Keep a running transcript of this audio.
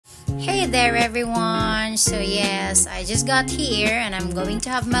Hey there everyone. So yes, I just got here and I'm going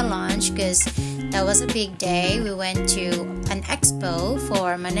to have my lunch because that was a big day. We went to an expo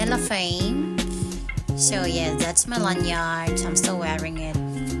for Manila Fame. So yeah, that's my lanyard. I'm still wearing it.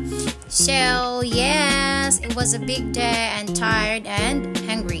 So yes, it was a big day and tired and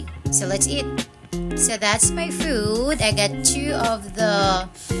hungry. So let's eat. So that's my food. I got 2 of the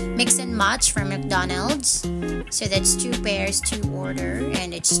mix and match from McDonald's. So that's 2 pairs to order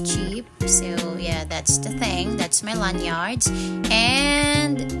and it's cheap. So yeah, that's the thing. That's my lanyards.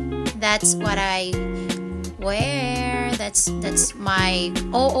 And that's what I wear. That's my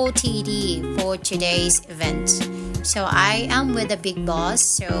OOTD for today's event. So I am with the big boss.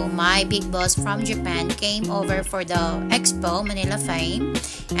 So my big boss from Japan came over for the expo Manila Fame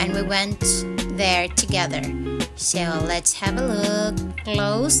and we went there together. So let's have a look.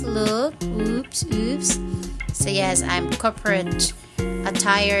 Close look. Oops. So yes, I'm corporate,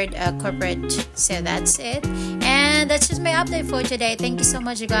 attired corporate. So that's it. And that's just my update for today. Thank you so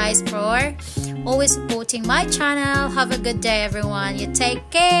much, you guys, for always supporting my channel. Have a good day, everyone. You take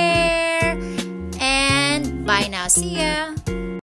care. And bye now. See ya.